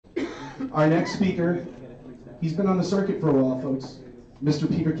Our next speaker, he's been on the circuit for a while, folks. Mr.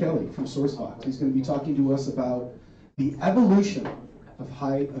 Peter Kelly from SourceVox. He's going to be talking to us about the evolution of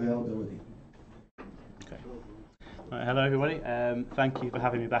high availability. Okay. Right, hello, everybody. Thank you for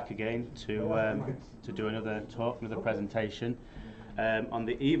having me back again to do another talk, another presentation on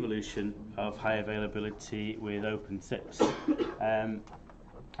the evolution of high availability with OpenSIPS.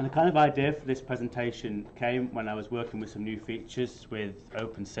 And the kind of idea for this presentation came when I was working with some new features with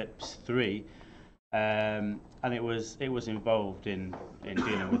OpenSIPS 3, and it was involved in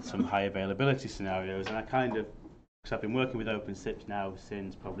dealing with some high availability scenarios. And I kind of, because I've been working with OpenSIPS now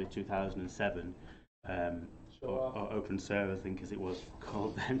since probably 2007, or OpenServe, I think as it was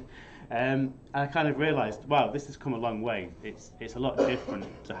called then. And I kind of realised, wow, this has come a long way. It's a lot different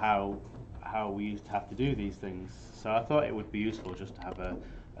to how we used to have to do these things. So I thought it would be useful just to have a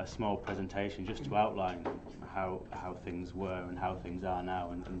small presentation just to outline how things were and how things are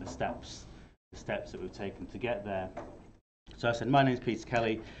now, and the steps that we've taken to get there. So I said, my name's Peter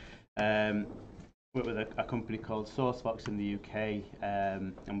Kelly. Work with a company called SourceVox in the UK,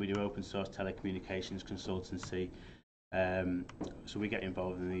 and we do open source telecommunications consultancy. So we get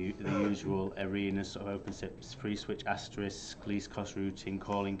involved in the usual arenas of OpenSIPS, free switch asterisk, least cost routing,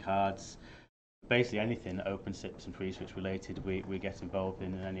 calling cards. Basically anything OpenSIPS and free switch related, we get involved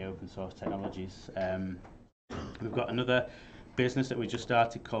in any open source technologies. We've got another business that we just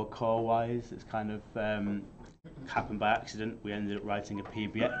started called CallWise. It's kind of happened by accident. We ended up writing a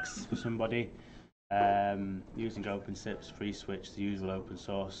PBX for somebody using OpenSIPS, free switch, the usual open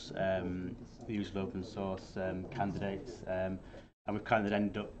source candidates, and we've kind of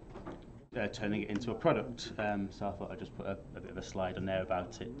ended up turning it into a product. So I thought I'd just put a bit of a slide on there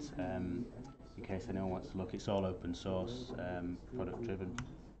about it. In case anyone wants to look, it's all open source, product driven.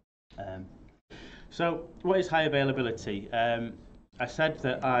 So what is high availability? I said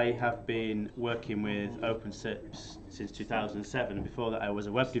that I have been working with OpenSIPS since 2007, and before that I was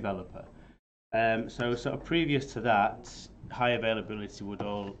a web developer. So sort of previous to that, high availability would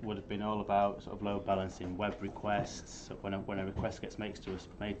have been all about sort of load balancing web requests. So when a request gets made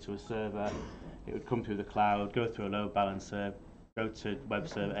to a server, it would come through the cloud, go through a load balancer, go to web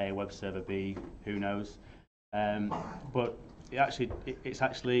server A, web server B, who knows. But it's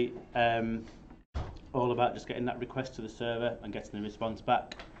actually all about just getting that request to the server and getting the response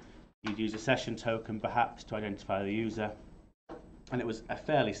back. You'd use a session token perhaps to identify the user, and it was a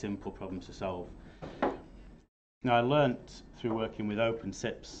fairly simple problem to solve. Now I learnt through working with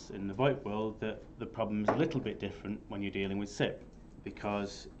OpenSIPS in the VoIP world that the problem is a little bit different when you're dealing with SIP,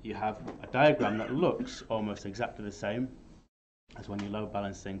 because you have a diagram that looks almost exactly the same as when you're load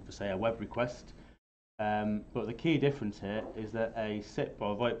balancing for, say, a web request. But the key difference here is that a SIP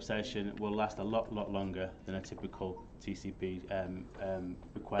or VoIP session will last a lot longer than a typical TCP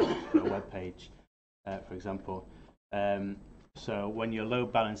request for a web page, for example. So when you're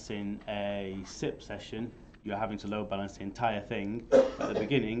load balancing a SIP session, you're having to load balance the entire thing at the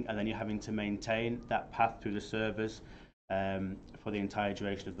beginning, and then you're having to maintain that path through the servers for the entire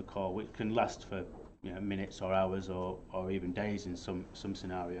duration of the call, which can last for minutes or hours or even days in some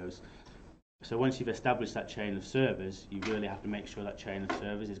scenarios. So once you've established that chain of servers, you really have to make sure that chain of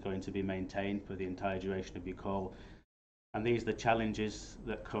servers is going to be maintained for the entire duration of your call. And these are the challenges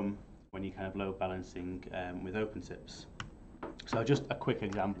that come when you kind of load balancing with OpenSIPS. So just a quick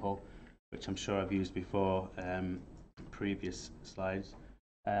example, which I'm sure I've used before, previous slides.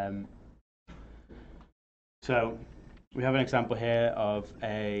 So we have an example here of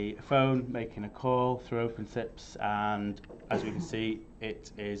a phone making a call through OpenSIPS, and as we can see,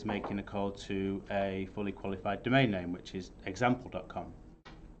 it is making a call to a fully qualified domain name, which is example.com,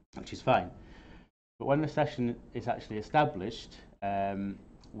 which is fine. But when the session is actually established,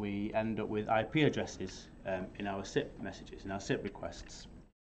 we end up with IP addresses in our SIP messages, in our SIP requests.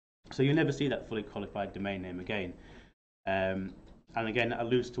 So you never see that fully qualified domain name again. And again, that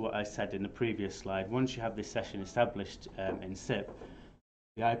alludes to what I said in the previous slide. Once you have this session established in SIP,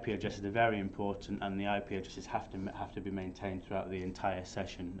 the IP addresses are very important, and the IP addresses have to be maintained throughout the entire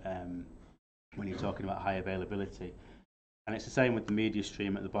session when you're talking about high availability. And it's the same with the media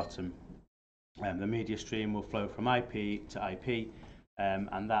stream at the bottom. The media stream will flow from IP to IP,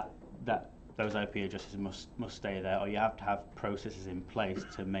 and those IP addresses must stay there, or you have to have processes in place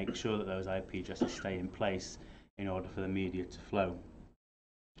to make sure that those IP addresses stay in place in order for the media to flow.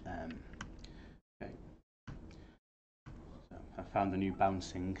 Okay. So I found the new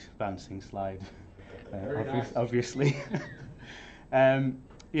bouncing slide, obviously.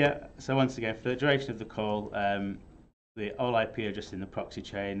 Yeah. So once again, for the duration of the call, all IP addresses in the proxy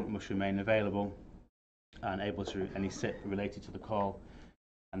chain must remain available and able to any SIP related to the call.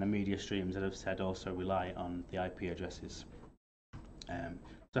 and the media streams that I've said also rely on the IP addresses.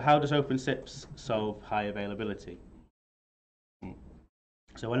 So how does OpenSIPS solve high availability?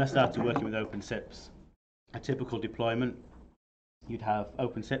 So when I started working with OpenSIPS, a typical deployment, you'd have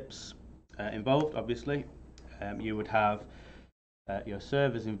OpenSIPS involved, obviously. You would have your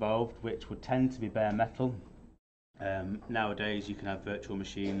servers involved, which would tend to be bare metal. Nowadays, you can have virtual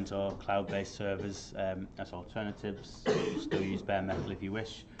machines or cloud-based servers as alternatives. You still use bare metal if you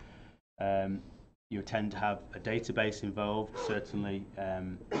wish. You tend to have a database involved. Certainly,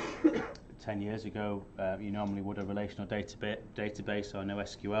 10 years ago, you normally would a relational database or no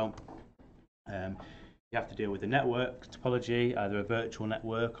SQL. You have to deal with the network topology, either a virtual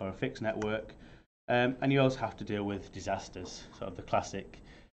network or a fixed network. And you also have to deal with disasters. Sort of the classic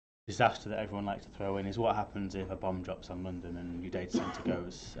disaster that everyone likes to throw in is what happens if a bomb drops on London and your data center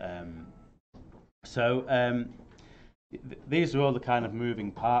goes. These are all the kind of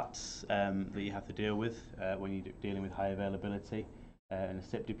moving parts that you have to deal with when you're dealing with high availability in a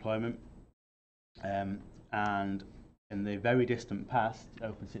SIP deployment. And in the very distant past,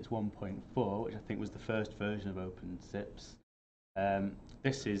 OpenSIPS 1.4, which I think was the first version of OpenSIPS,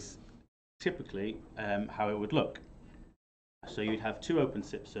 this is typically how it would look. So you'd have two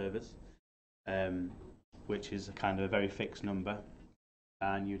OpenSIPS servers, which is a kind of a very fixed number,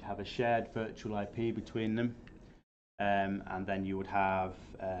 and you'd have a shared virtual IP between them, and then you would have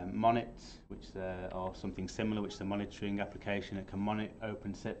Monit, which or something similar, which is a monitoring application that can monitor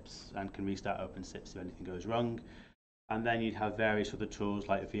OpenSIPS and can restart OpenSIPS if anything goes wrong. And then you'd have various other tools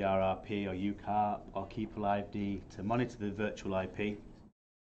like VRRP or UCARP or KeepAliveD to monitor the virtual IP.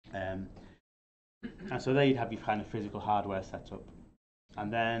 And so there you'd have your kind of physical hardware setup.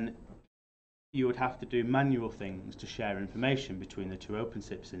 And then you would have to do manual things to share information between the two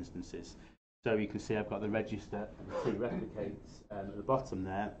OpenSIPS instances. So you can see I've got the register and the T replicates at the bottom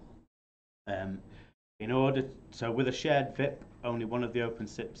there. So with a shared VIP, only one of the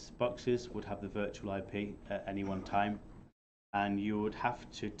OpenSIPS boxes would have the virtual IP at any one time. And you would have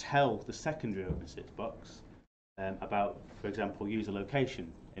to tell the secondary OpenSIPS box about, for example, user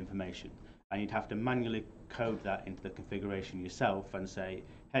location information. And you'd have to manually code that into the configuration yourself and say,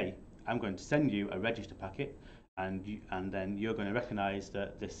 hey, I'm going to send you a register packet, and then you're going to recognize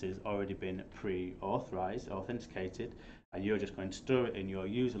that this has already been pre-authorized, authenticated, and you're just going to store it in your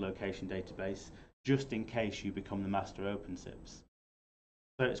user location database just in case you become the master OpenSIPS.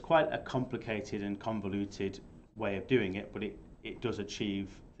 So it's quite a complicated and convoluted way of doing it, but it does achieve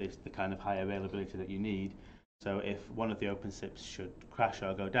the kind of high availability that you need. So if one of the OpenSIPs should crash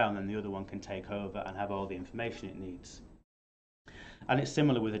or go down, then the other one can take over and have all the information it needs. And it's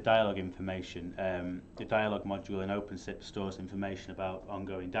similar with the dialogue information. The dialogue module in OpenSIPS stores information about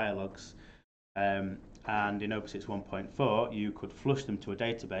ongoing dialogues. And in OpenSIPS 1.4, you could flush them to a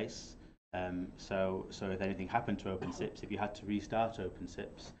database. So if anything happened to OpenSIPS, if you had to restart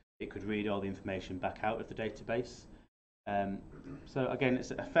OpenSIPS, it could read all the information back out of the database. So again,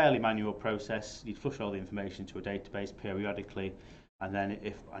 it's a fairly manual process. You'd flush all the information to a database periodically, and then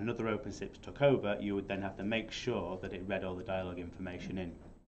if another OpenSIPS took over, you would then have to make sure that it read all the dialogue information in.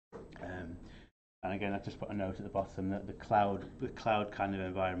 And again, I've just put a note at the bottom that the cloud kind of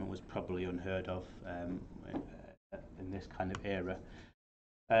environment was probably unheard of in this kind of era.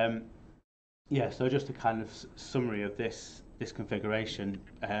 So just a kind of summary of this configuration.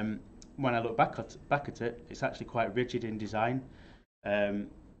 When I look back at it, it's actually quite rigid in design.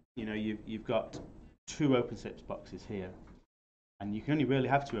 You've got two OpenSIPS boxes here, and you can only really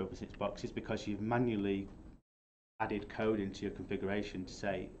have two OpenSIPS boxes because you've manually added code into your configuration to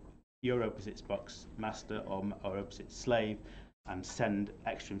say your OpenSIPS box master or OpenSIPS slave and send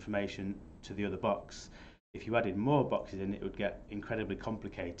extra information to the other box. If you added more boxes in, it would get incredibly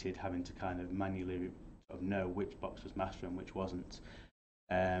complicated, having to kind of manually sort of know which box was master and which wasn't.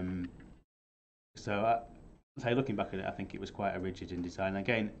 Looking back at it, I think it was quite a rigid in design.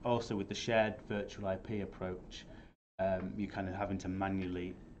 Again, also with the shared virtual IP approach, you kind of having to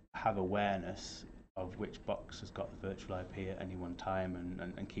manually have awareness of which box has got the virtual IP at any one time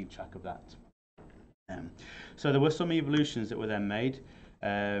and keep track of that. So there were some evolutions that were then made.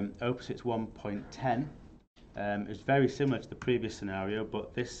 OpenSIPS 1.10 is very similar to the previous scenario,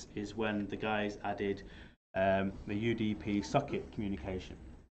 but this is when the guys added the UDP socket communication.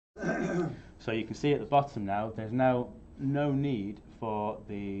 So you can see at the bottom now, there's now no need for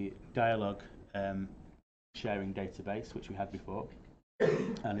the dialogue sharing database, which we had before,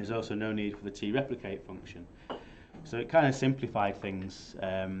 and there's also no need for the T-replicate function. So it kind of simplified things.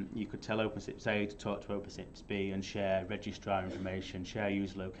 You could tell OpenSIPS A to talk to OpenSIPS B and share registrar information, share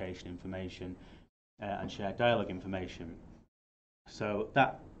user location information, and share dialogue information. So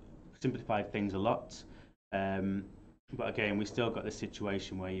that simplified things a lot. But again, we still got this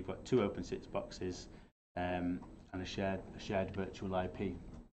situation where you've got two OpenSIPS boxes and a shared virtual IP.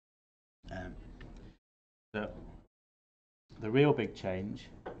 So the real big change,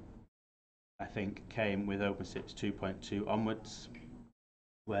 I think, came with OpenSIPS 2.2 onwards,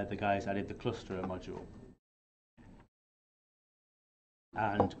 where the guys added the clusterer module.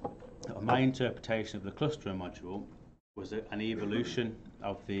 And my interpretation of the clusterer module was an evolution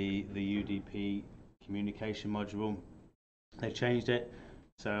of the UDP communication module. They changed it,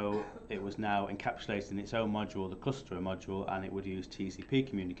 so it was now encapsulated in its own module, the clusterer module, and it would use TCP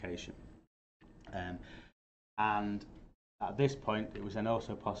communication. And at this point, it was then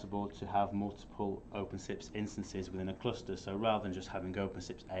also possible to have multiple OpenSIPS instances within a cluster. So rather than just having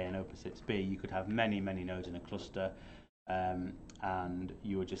OpenSIPS A and OpenSIPS B, you could have many nodes in a cluster, and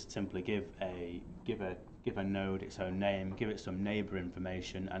you would just simply give a node its own name, give it some neighbor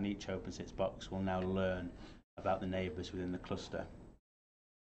information, and each OpenSIPS box will now learn about the neighbors within the cluster.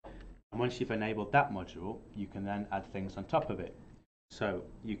 And once you've enabled that module, you can then add things on top of it. So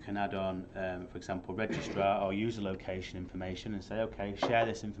you can add on, for example, registrar or user location information and say, okay, share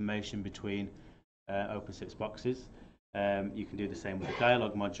this information between OpenSIPS boxes. You can do the same with the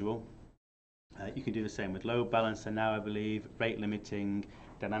dialog module. You can do the same with load balancer now, I believe, rate limiting,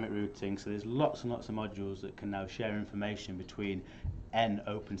 dynamic routing. So there's lots and lots of modules that can now share information between n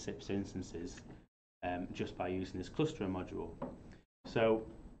OpenSIPS instances just by using this clusterer module. So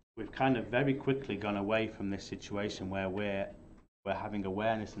we've kind of very quickly gone away from this situation where we're having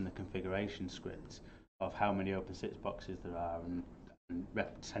awareness in the configuration script of how many OpenSIPS boxes there are and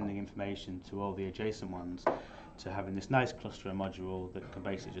sending information to all the adjacent ones, to having this nice clusterer module that can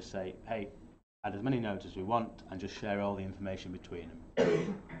basically just say, hey, add as many nodes as we want and just share all the information between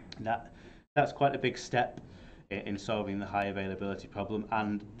them. That's quite a big step in solving the high availability problem,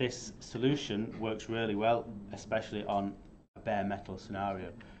 and this solution works really well, especially on a bare metal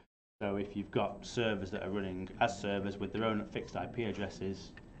scenario. So if you've got servers that are running as servers with their own fixed IP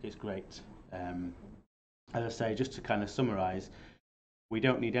addresses, it's great. As I say, just to kind of summarize, we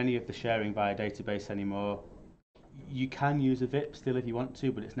don't need any of the sharing via database anymore. You can use a VIP still if you want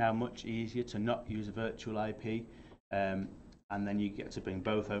to, but it's now much easier to not use a virtual IP. And then you get to bring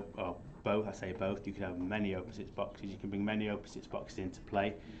both, I say both, you can have many OpenSIPS boxes, you can bring many OpenSIPS boxes into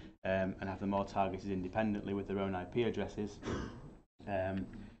play and have them all targeted independently with their own IP addresses. And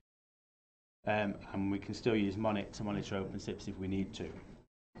we can still use Monet to monitor OpenSIPS if we need to.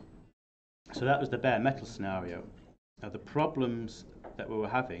 So that was the bare metal scenario. Now the problems that we were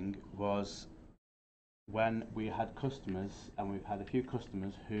having was when we had customers, and we've had a few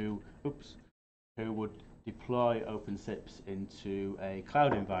customers who would deploy OpenSIPS into a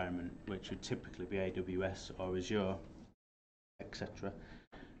cloud environment, which would typically be AWS or Azure, etc.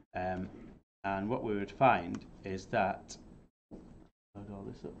 And what we would find is that, load all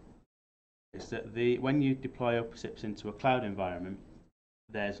this up, is that when you deploy OpenSIPS into a cloud environment,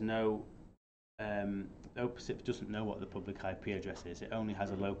 there's no OpenSIPS doesn't know what the public IP address is. It only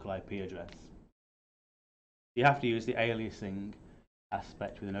has a local IP address. You have to use the aliasing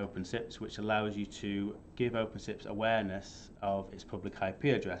aspect within OpenSIPS, which allows you to give OpenSIPS awareness of its public IP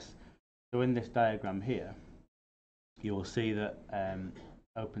address. So in this diagram here, you will see that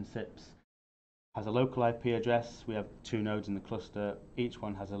OpenSIPS has a local IP address. We have two nodes in the cluster. Each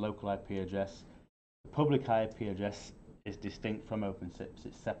one has a local IP address. The public IP address is distinct from OpenSIPS.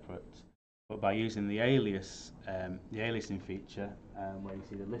 It's separate. But by using the aliasing feature, where you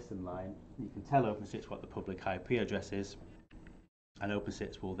see the listen line, you can tell OpenSIPS what the public IP address is, and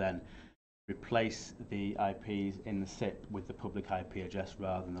OpenSIPS will then replace the IPs in the SIP with the public IP address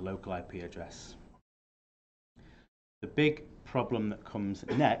rather than the local IP address. The big problem that comes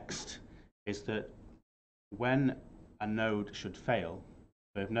next is that when a node should fail,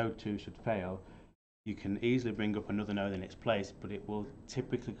 so if node 2 should fail, you can easily bring up another node in its place, but it will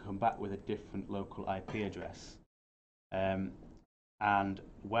typically come back with a different local IP address. And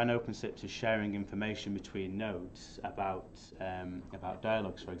when OpenSIPS is sharing information between nodes about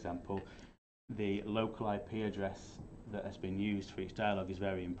dialogues, for example, the local IP address that has been used for each dialogue is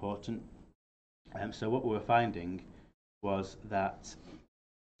very important. So what we were finding was that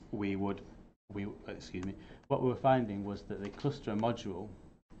what we were finding was that the cluster module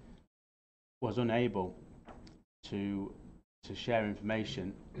was unable to share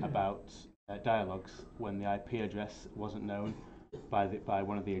information about dialogues when the IP address wasn't known by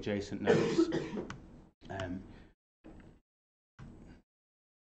one of the adjacent nodes.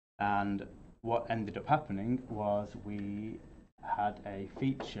 And what ended up happening was we had a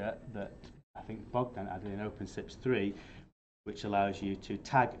feature that I think Bogdan added in OpenSIPS 3, which allows you to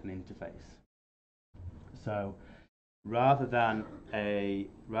tag an interface. So rather than an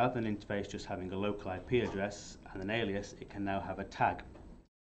interface just having a local IP address and an alias, it can now have a tag.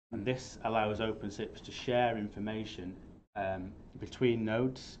 And this allows OpenSIPS to share information between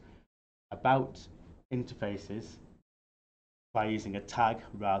nodes about interfaces by using a tag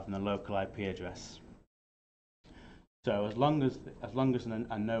rather than a local IP address. So as long as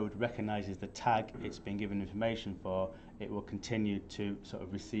a node recognizes the tag it's been given information for, it will continue to sort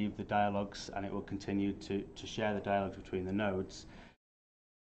of receive the dialogues, and it will continue to share the dialogues between the nodes.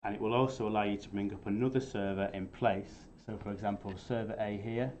 And it will also allow you to bring up another server in place. So for example, server A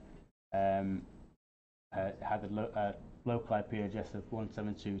here had a local IP address of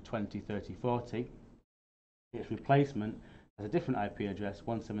 172.20.30.40. Its replacement has a different IP address,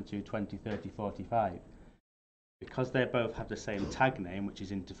 172.20.30.45. Because they both have the same tag name, which is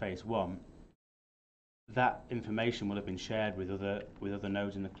interface 1, that information will have been shared with other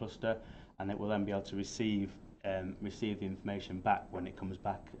nodes in the cluster, and it will then be able to receive the information back when it comes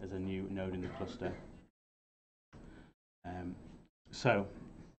back as a new node in the cluster. So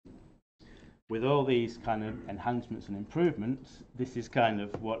with all these kind of enhancements and improvements, this is kind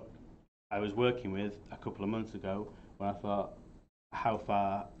of what I was working with a couple of months ago when I thought,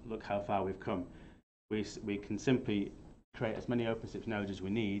 look how far we've come. We can simply create as many OpenSIPS nodes as we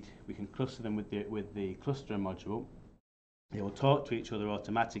need. We can cluster them with the cluster module. They will talk to each other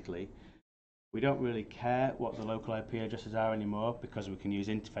automatically. We don't really care what the local IP addresses are anymore, because we can use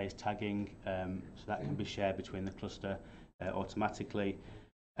interface tagging, so that can be shared between the cluster automatically.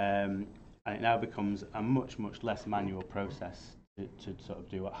 And it now becomes a much less manual process to sort of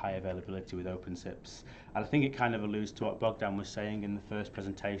do high availability with OpenSIPS. And I think it kind of alludes to what Bogdan was saying in the first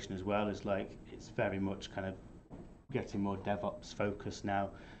presentation as well, is like it's very much kind of getting more DevOps focused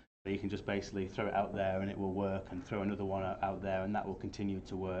now. So you can just basically throw it out there and it will work, and throw another one out there and that will continue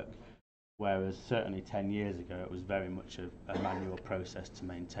to work. Whereas certainly 10 years ago it was very much a manual process to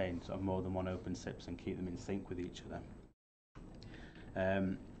maintain sort of more than one OpenSIPS and keep them in sync with each other.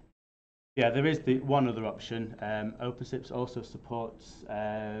 Yeah, there is the one other option. OpenSIPS also supports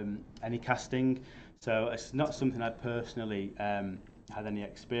Anycasting, so it's not something I personally had any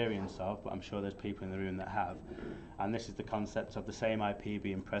experience of, but I'm sure there's people in the room that have. And this is the concept of the same IP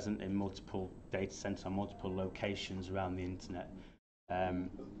being present in multiple data centers on multiple locations around the internet.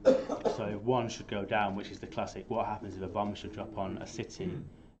 So if one should go down, which is the classic, what happens if a bomb should drop on a city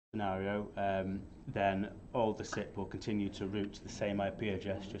scenario, then all the SIP will continue to route to the same IP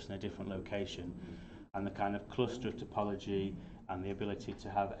address, just in a different location. And the kind of cluster topology and the ability to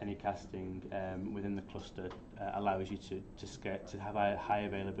have Anycasting within the cluster allows you to have a high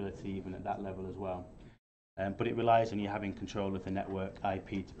availability even at that level as well. But it relies on you having control of the network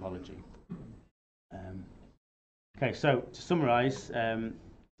IP topology. Okay, so to summarize,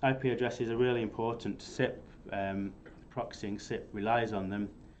 IP addresses are really important to SIP. Proxying SIP relies on them.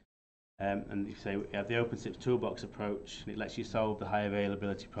 And you say we have the OpenSIPS toolbox approach, and it lets you solve the high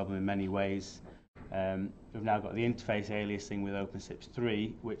availability problem in many ways. We've now got the interface aliasing with OpenSIPS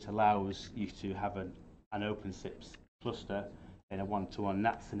 3, which allows you to have an OpenSIPS cluster in a one-to-one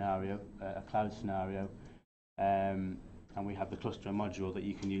NAT scenario, a cloud scenario. And we have the cluster module that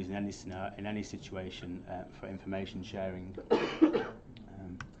you can use in any scenario, in any situation for information sharing.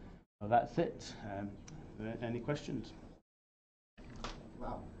 Well, that's it. Any questions?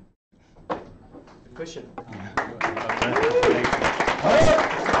 Wow. Good question.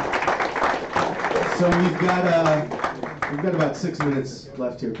 So we've got about 6 minutes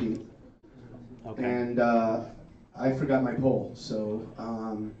left here, Pete. Okay. And I forgot my poll, so.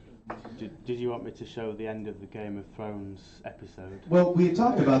 Did you want me to show the end of the Game of Thrones episode? Well, we had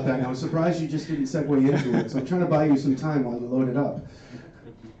talked about that, and I was surprised you just didn't segue into it. So I'm trying to buy you some time while you load it up.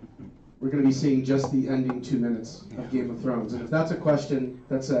 We're going to be seeing just the ending 2 minutes of Game of Thrones. And if that's a question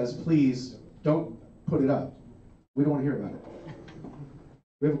that says, please don't put it up, we don't want to hear about it.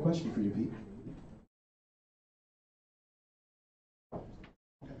 We have a question for you, Pete.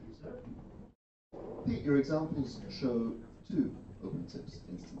 Pete, your examples show 2 OpenSIPS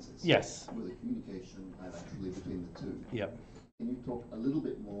instances. Yes. With a communication bilaterally between the 2. Yep. Can you talk a little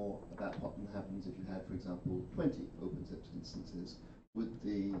bit more about what happens if you had, for example, 20 OpenSIPS instances? Would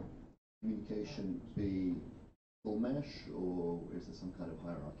the communication be full mesh, or is there some kind of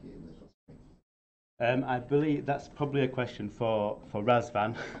hierarchy in the clustering? I believe that's probably a question for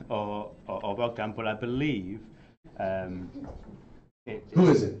Razvan or Bogdan, but I believe Who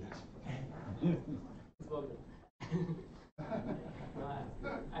is it?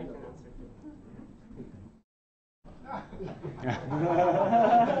 I can answer.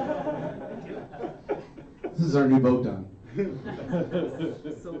 This is our new Bogdan.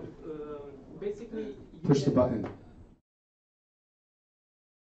 So basically, you Push the can- button.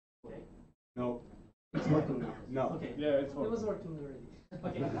 Okay. No. It's working now. No. Okay. Yeah, it's It was working already.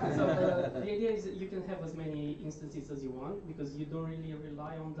 Okay. So the idea is that you can have as many instances as you want because you don't really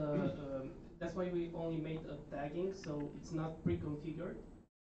rely on the. That's why we only made a tagging, so it's not pre-configured.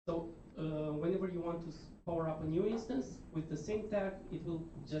 So whenever you want to power up a new instance with the same tag, it will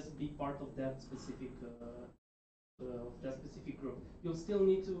just be part of that specific group. You'll still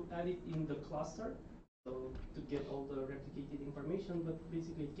need to add it in the cluster, so to get all the replicated information, but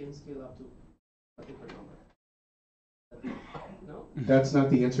basically it can scale up to a different number. No? That's not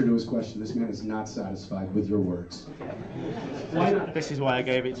the answer to his question. This man is not satisfied with your words. Okay. Why not? This is why I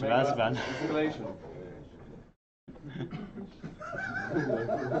gave it to Razvan. Installation.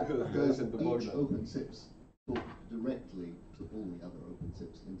 Does each OpenSIPS talk directly to all the other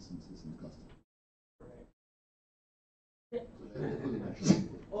OpenSIPS instances in the cluster? Yeah. So they're fully meshed.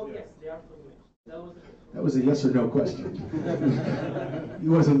 Oh yes, they are fully meshed. That was the question. That was a yes or no question. He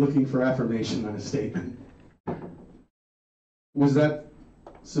wasn't looking for affirmation on a statement. Was that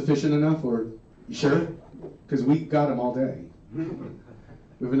sufficient enough, or you sure? Because we got him all day. We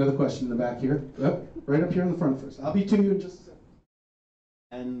have another question in the back here. Yep, right up here in the front first. I'll be to you in just a second.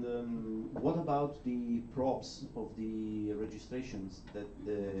 And what about the props of the registrations that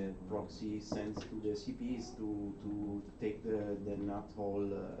the proxy sends to the CPEs to take the NAT hole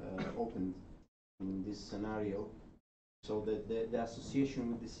open in this scenario, so that the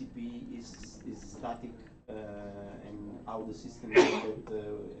association with the CPE is static, and how the system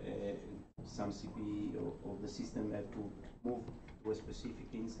that some CPE of the system have to move to a specific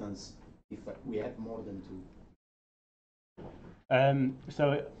instance if we have more than two.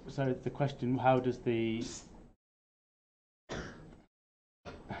 So the question: How does the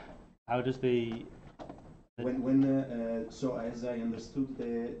so as I understood,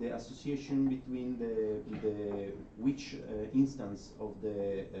 the association between the which instance of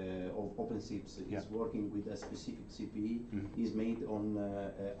the of OpenSIPS is working with a specific CPE is made on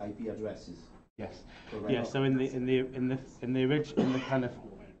IP addresses. Yes. Correct? Yeah. So in the kind of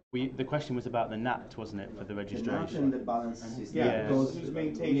the question was about the NAT, wasn't it, for the The NAT registration? and the balance system. Yeah. Because who's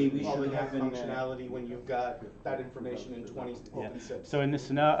maintaining we all of should that have an, functionality when you've got that information in 20 Yeah. OpenSIPs? So in the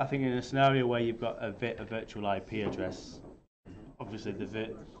scenario, I think in a scenario where you've got a virtual IP address, obviously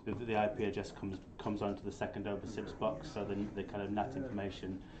the IP address comes onto the second OpenSIPS box, so the kind of NAT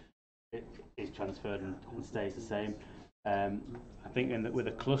information is transferred and stays the same. I think with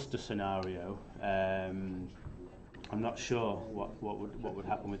a cluster scenario, I'm not sure what would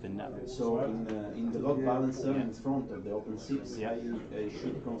happen with the NAT. So in the load balancer in front of the OpenSIPS, I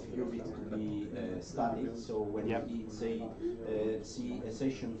should configure it to be static. So when it say see a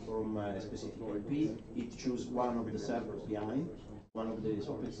session from a specific IP, it chooses one of the servers behind, one of the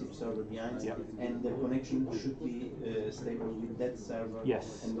OpenSIPS server behind, and the connection should be stable with that server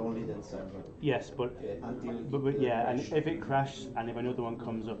and only that server. Yes, but and if it crashes and if another one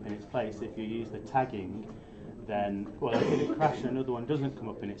comes up in its place, if you use the tagging, then if it crashes and another one doesn't come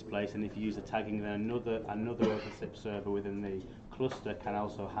up in its place, and if you use the tagging, then another OpenSIPS server within the cluster can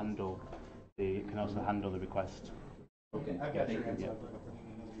also handle the request. Okay. I got your answer.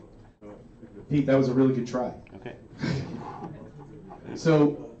 Pete, that was a really good try. Okay.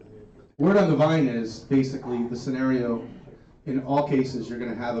 So, word on the vine is basically the scenario. In all cases, you're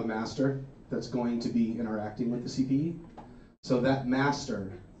going to have a master that's going to be interacting with the CPE. So that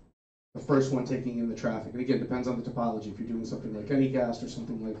master, the first one taking in the traffic, and again, depends on the topology. If you're doing something like Anycast or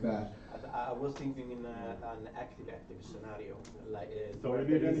something like that. I was thinking in an active scenario, like So where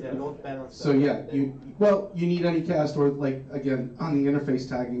you need there is a Anycast. load balancer. So yeah, you need Anycast, or like again on the interface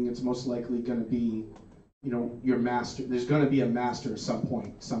tagging, it's most likely going to be, your master. There's going to be a master at some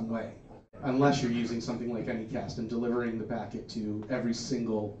point, some way, unless you're using something like Anycast and delivering the packet to every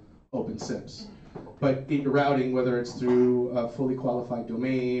single OpenSIPS. But in your routing, whether it's through a fully qualified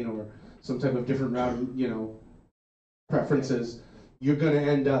domain or some type of different routing, preferences, you're going to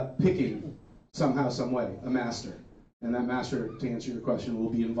end up picking somehow, some way, a master. And that master, to answer your question,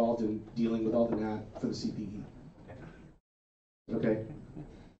 will be involved in dealing with all the NAT for the CPE. Okay?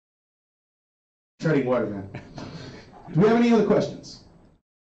 Treading water, man. Do we have any other questions?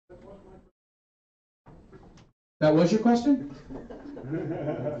 That was your question?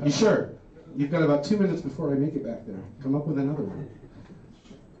 You sure? You've got about 2 minutes before I make it back there. Come up with another one.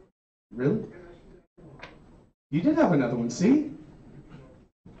 Really? You did have another one, see?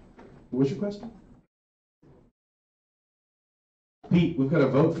 What was your question? Pete, we've got a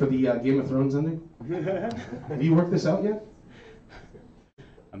vote for the Game of Thrones ending. Have you worked this out yet?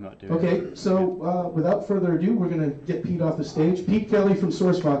 I'm not doing it. Okay, so without further ado, we're going to get Pete off the stage. Pete Kelly from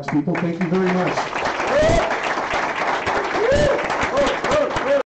SourceVox, people. Thank you very much.